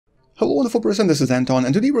Hello wonderful person, this is Anton,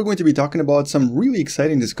 and today we're going to be talking about some really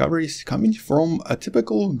exciting discoveries coming from a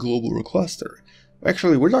typical globular cluster.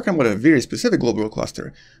 Actually, we're talking about a very specific globular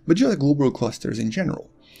cluster, but just globular clusters in general.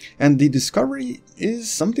 And the discovery is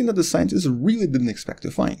something that the scientists really didn't expect to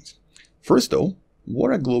find. First though, what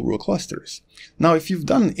are globular clusters? Now, if you've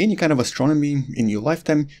done any kind of astronomy in your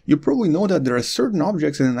lifetime, you probably know that there are certain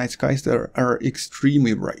objects in the night skies that are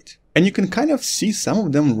extremely bright. And you can kind of see some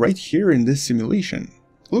of them right here in this simulation.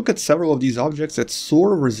 Look at several of these objects that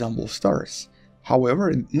sort of resemble stars.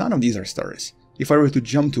 However, none of these are stars. If I were to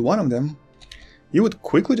jump to one of them, you would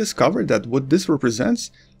quickly discover that what this represents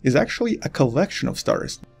is actually a collection of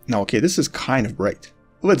stars. Now, okay, this is kind of bright.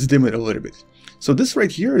 Let's dim it a little bit. So this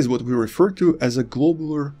right here is what we refer to as a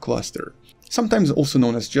globular cluster, sometimes also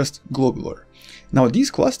known as just globular. Now,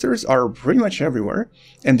 these clusters are pretty much everywhere,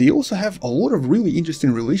 and they also have a lot of really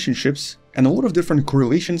interesting relationships and a lot of different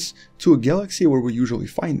correlations to a galaxy where we usually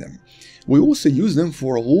find them. We also use them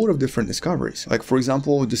for a lot of different discoveries, like for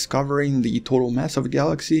example, discovering the total mass of a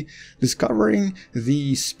galaxy, discovering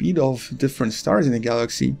the speed of different stars in a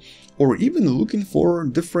galaxy, or even looking for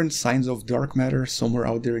different signs of dark matter somewhere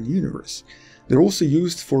out there in the universe. They're also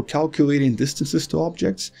used for calculating distances to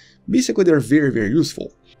objects. Basically, they're very, very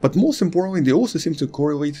useful. But most importantly, they also seem to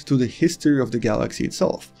correlate to the history of the galaxy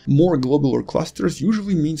itself. More globular clusters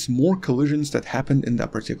usually means more collisions that happened in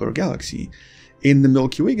that particular galaxy. In the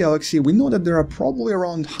Milky Way galaxy, we know that there are probably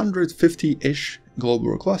around 150-ish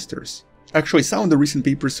globular clusters. Actually, some of the recent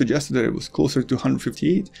papers suggested that it was closer to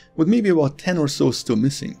 158, with maybe about 10 or so still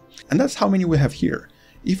missing. And that's how many we have here.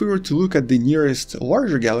 If we were to look at the nearest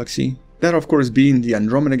larger galaxy, that of course being the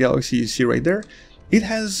Andromeda galaxy you see right there, it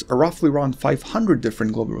has roughly around 500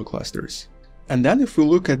 different globular clusters. And then if we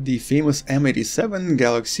look at the famous M87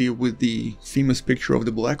 galaxy with the famous picture of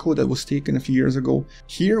the black hole that was taken a few years ago,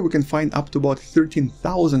 here we can find up to about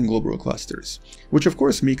 13,000 globular clusters. Which of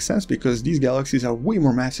course makes sense because these galaxies are way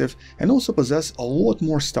more massive and also possess a lot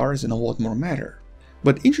more stars and a lot more matter.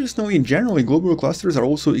 But interestingly, generally globular clusters are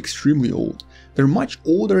also extremely old. They're much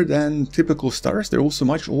older than typical stars, they're also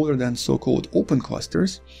much older than so-called open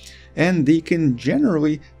clusters. And they can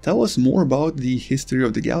generally tell us more about the history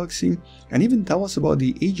of the galaxy and even tell us about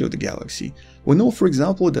the age of the galaxy. We know, for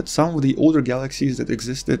example, that some of the older galaxies that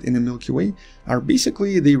existed in the Milky Way are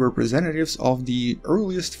basically the representatives of the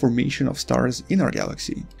earliest formation of stars in our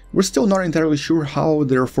galaxy. We're still not entirely sure how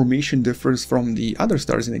their formation differs from the other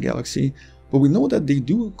stars in the galaxy, but we know that they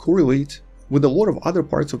do correlate with a lot of other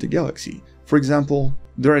parts of the galaxy. For example,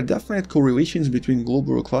 there are definite correlations between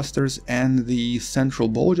globular clusters and the central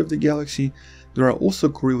bulge of the galaxy. There are also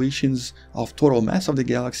correlations of total mass of the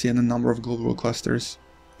galaxy and the number of globular clusters.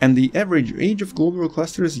 And the average age of globular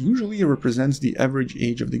clusters usually represents the average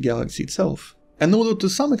age of the galaxy itself. And although to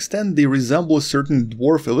some extent they resemble certain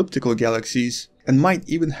dwarf elliptical galaxies and might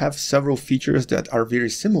even have several features that are very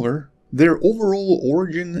similar, their overall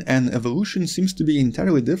origin and evolution seems to be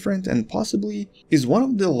entirely different and possibly is one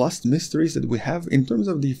of the last mysteries that we have in terms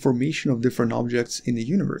of the formation of different objects in the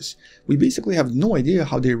universe. We basically have no idea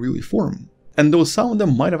how they really form. And though some of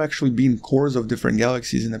them might have actually been cores of different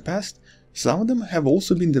galaxies in the past, some of them have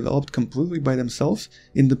also been developed completely by themselves,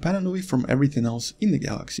 independently from everything else in the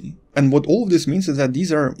galaxy. And what all of this means is that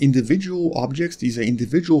these are individual objects, these are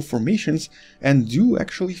individual formations, and do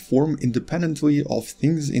actually form independently of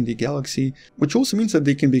things in the galaxy, which also means that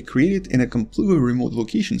they can be created in a completely remote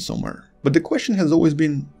location somewhere. But the question has always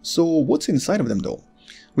been, so what's inside of them though?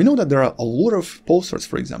 We know that there are a lot of pulsars,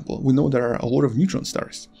 for example. We know there are a lot of neutron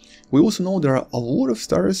stars. We also know there are a lot of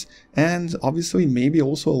stars and obviously maybe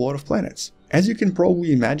also a lot of planets. As you can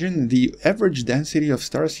probably imagine, the average density of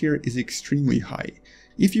stars here is extremely high.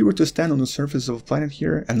 If you were to stand on the surface of a planet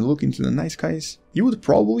here and look into the night skies, you would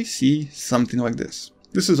probably see something like this.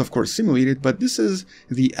 This is of course simulated, but this is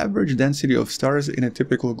the average density of stars in a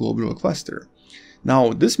typical globular cluster.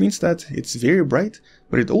 Now, this means that it's very bright,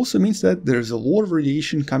 but it also means that there's a lot of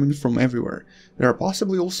radiation coming from everywhere. There are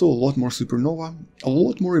possibly also a lot more supernova, a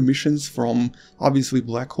lot more emissions from obviously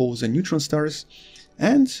black holes and neutron stars,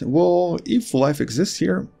 and, well, if life exists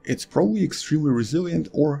here, it's probably extremely resilient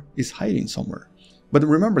or is hiding somewhere. But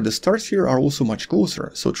remember, the stars here are also much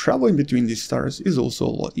closer, so traveling between these stars is also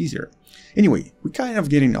a lot easier. Anyway, we're kind of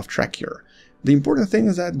getting off track here. The important thing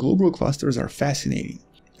is that globular clusters are fascinating.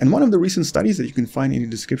 And one of the recent studies that you can find in the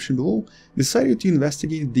description below decided to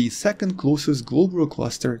investigate the second closest globular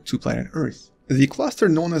cluster to planet Earth. The cluster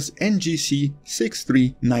known as NGC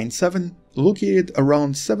 6397, located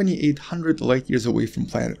around 7,800 light-years away from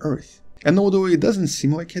planet Earth. And although it doesn't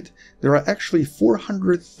seem like it, there are actually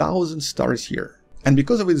 400,000 stars here. And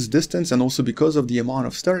because of its distance and also because of the amount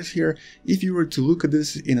of stars here, if you were to look at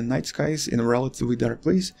this in a night skies in a relatively dark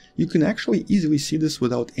place, you can actually easily see this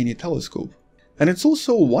without any telescope. And it's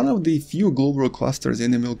also one of the few globular clusters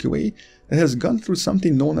in the Milky Way that has gone through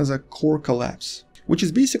something known as a core collapse, which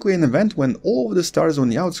is basically an event when all of the stars on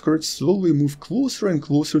the outskirts slowly move closer and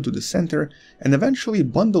closer to the center and eventually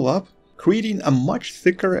bundle up, creating a much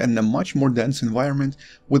thicker and a much more dense environment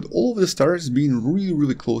with all of the stars being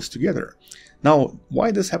really close together. Now,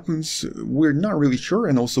 why this happens, we're not really sure,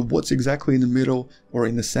 and also what's exactly in the middle or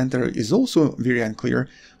in the center is also very unclear,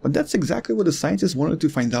 but that's exactly what the scientists wanted to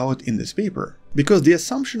find out in this paper. Because the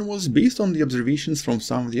assumption was based on the observations from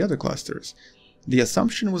some of the other clusters. The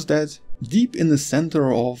assumption was that deep in the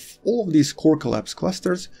center of all of these core collapse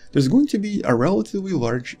clusters, there's going to be a relatively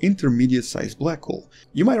large intermediate-sized black hole.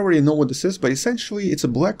 You might already know what this is, but essentially it's a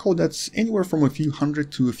black hole that's anywhere from a few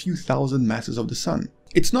hundred to a few thousand masses of the Sun.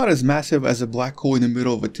 It's not as massive as a black hole in the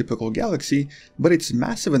middle of a typical galaxy, but it's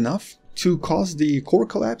massive enough to cause the core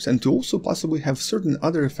collapse and to also possibly have certain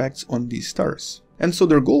other effects on these stars. And so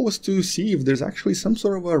their goal was to see if there's actually some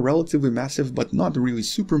sort of a relatively massive but not really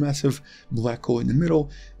supermassive black hole in the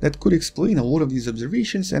middle that could explain a lot of these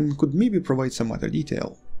observations and could maybe provide some other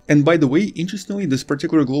detail. And by the way, interestingly, this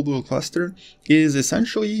particular globular cluster is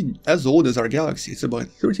essentially as old as our galaxy. It's about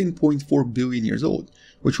 13.4 billion years old,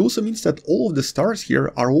 which also means that all of the stars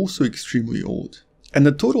here are also extremely old. And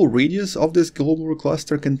the total radius of this globular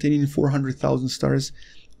cluster containing 400,000 stars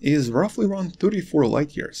is roughly around 34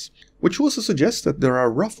 light years, which also suggests that there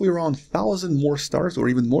are roughly around 1,000 more stars, or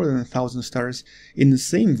even more than 1,000 stars, in the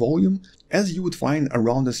same volume as you would find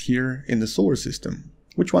around us here in the solar system,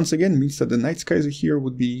 which once again means that the night skies here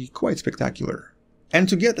would be quite spectacular. And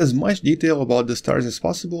to get as much detail about the stars as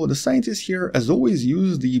possible, the scientists here as always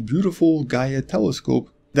use the beautiful Gaia telescope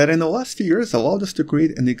that in the last few years allowed us to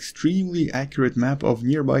create an extremely accurate map of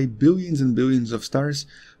nearby billions and billions of stars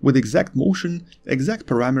with exact motion, exact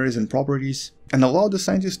parameters and properties, and allowed the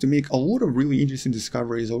scientists to make a lot of really interesting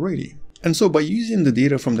discoveries already. And so by using the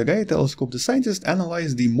data from the Gaia telescope, the scientists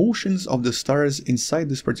analyzed the motions of the stars inside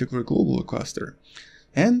this particular globular cluster.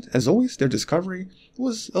 And, as always, their discovery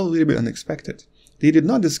was a little bit unexpected. They did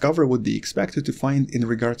not discover what they expected to find in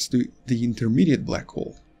regards to the intermediate black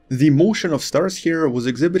hole. The motion of stars here was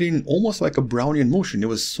exhibiting almost like a Brownian motion. It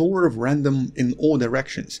was sort of random in all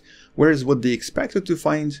directions, whereas what they expected to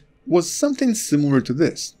find was something similar to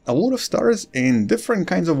this. A lot of stars in different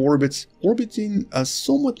kinds of orbits orbiting a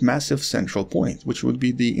somewhat massive central point, which would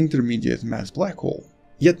be the intermediate mass black hole.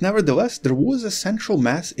 Yet nevertheless, there was a central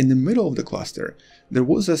mass in the middle of the cluster. There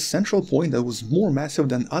was a central point that was more massive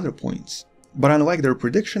than other points. But unlike their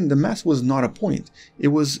prediction, the mass was not a point. It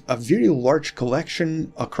was a very large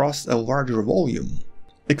collection across a larger volume,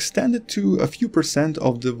 extended to a few percent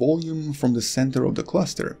of the volume from the center of the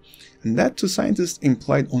cluster. And that to scientists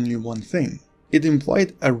implied only one thing. It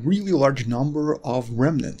implied a really large number of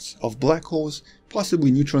remnants of black holes,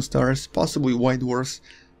 possibly neutron stars, possibly white dwarfs,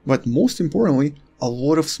 but most importantly, a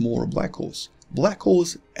lot of smaller black holes. Black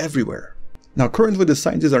holes everywhere. Now currently the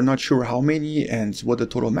scientists are not sure how many and what the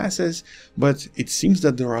total mass is, but it seems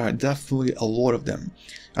that there are definitely a lot of them.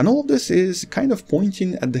 And all of this is kind of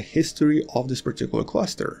pointing at the history of this particular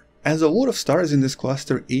cluster. As a lot of stars in this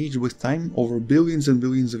cluster age with time over billions and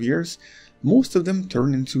billions of years, most of them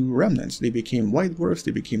turn into remnants. They became white dwarfs,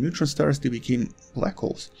 they became neutron stars, they became black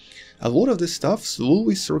holes. A lot of this stuff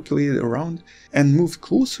slowly circulated around and moved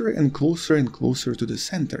closer and closer and closer to the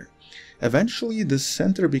center. Eventually, the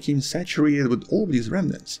center became saturated with all of these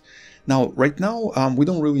remnants. Now, right now, we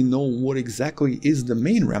don't really know what exactly is the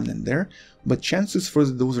main remnant there, but chances for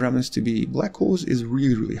those remnants to be black holes is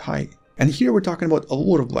really high. And here we're talking about a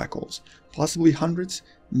lot of black holes, possibly hundreds,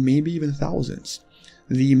 maybe even thousands.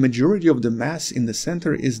 The majority of the mass in the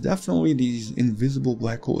center is definitely these invisible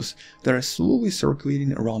black holes that are slowly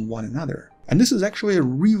circulating around one another. And this is actually a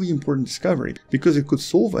really important discovery, because it could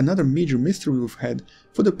solve another major mystery we've had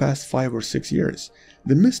for the past 5 or 6 years,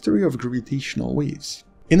 the mystery of gravitational waves.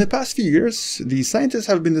 In the past few years, the scientists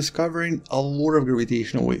have been discovering a lot of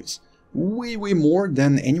gravitational waves, way more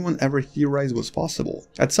than anyone ever theorized was possible.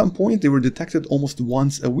 At some point they were detected almost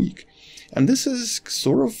once a week, and this is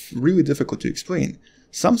sort of really difficult to explain.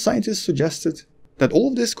 Some scientists suggested that all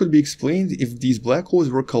of this could be explained if these black holes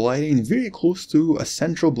were colliding very close to a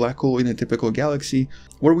central black hole in a typical galaxy,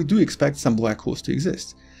 where we do expect some black holes to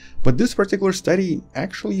exist. But this particular study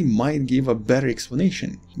actually might give a better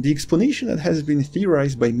explanation, the explanation that has been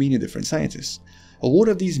theorized by many different scientists. a lot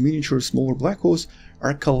of these miniature smaller black holes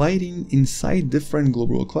are colliding inside different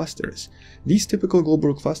globular clusters. These typical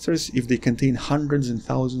globular clusters, if they contain hundreds and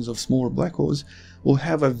thousands of smaller black holes, will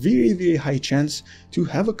have a very high chance to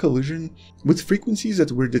have a collision with frequencies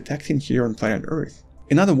that we're detecting here on planet Earth.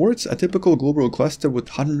 In other words, a typical globular cluster with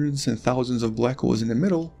hundreds and thousands of black holes in the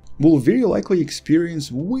middle will very likely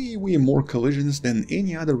experience way more collisions than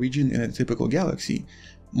any other region in a typical galaxy,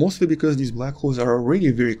 mostly because these black holes are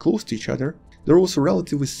already very close to each other. They're also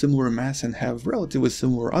relatively similar mass and have relatively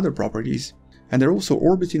similar other properties, and they're also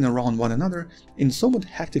orbiting around one another in somewhat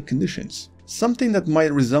hectic conditions. Something that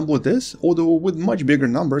might resemble this, although with much bigger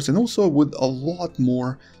numbers and also with a lot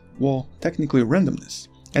more, well, technically randomness.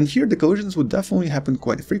 And here the collisions would definitely happen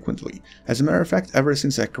quite frequently. As a matter of fact, ever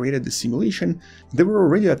since I created the simulation, there were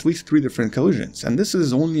already at least 3 different collisions, and this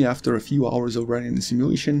is only after a few hours of running the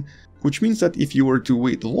simulation, which means that if you were to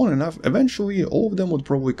wait long enough, eventually all of them would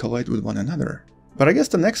probably collide with one another. But I guess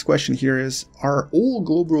the next question here is, are all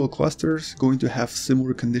globular clusters going to have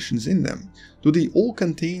similar conditions in them? Do they all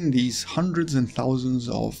contain these hundreds and thousands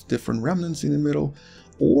of different remnants in the middle,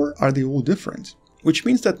 or are they all different? Which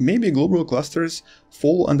means that maybe globular clusters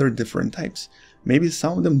fall under different types. Maybe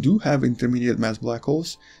some of them do have intermediate mass black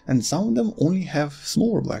holes, and some of them only have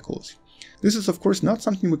smaller black holes. This is of course not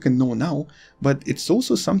something we can know now, but it's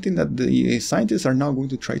also something that the scientists are now going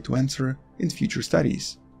to try to answer in future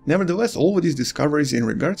studies. Nevertheless, all of these discoveries in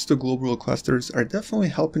regards to globular clusters are definitely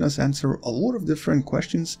helping us answer a lot of different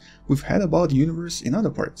questions we've had about the universe in other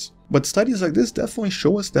parts. But studies like this definitely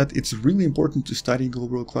show us that it's really important to study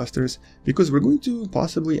globular clusters, because we're going to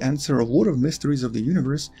possibly answer a lot of mysteries of the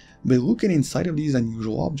universe by looking inside of these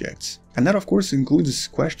unusual objects. And that of course includes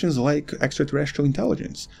questions like extraterrestrial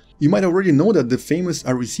intelligence. You might already know that the famous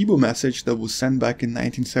Arecibo message that was sent back in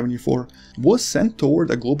 1974 was sent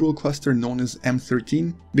toward a globular cluster known as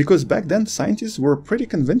M13, because back then scientists were pretty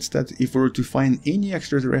convinced that if we were to find any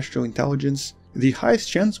extraterrestrial intelligence, the highest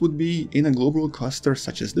chance would be in a globular cluster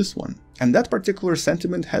such as this one. And that particular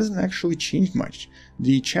sentiment hasn't actually changed much.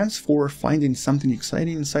 The chance for finding something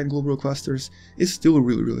exciting inside globular clusters is still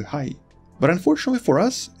really high. But unfortunately for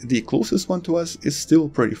us, the closest one to us is still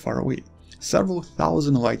pretty far away, several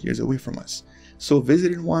thousand light years away from us. So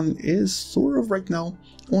visiting one is sort of right now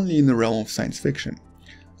only in the realm of science fiction.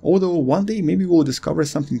 Although one day maybe we'll discover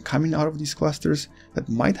something coming out of these clusters that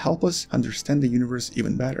might help us understand the universe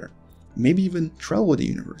even better. Maybe even travel the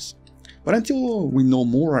universe. But until we know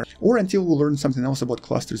more, or until we learn something else about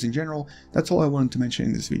clusters in general, that's all I wanted to mention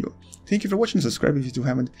in this video. Thank you for watching, subscribe if you still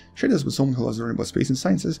haven't, share this with someone who loves learning about space and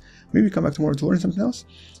sciences, maybe come back tomorrow to learn something else,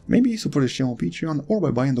 maybe support this channel on Patreon or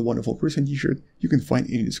by buying the Wonderful Person t-shirt you can find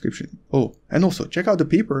in the description. Oh, and also check out the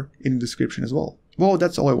paper in the description as well. Well,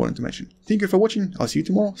 that's all I wanted to mention. Thank you for watching, I'll see you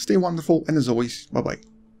tomorrow, stay wonderful, and as always, bye bye.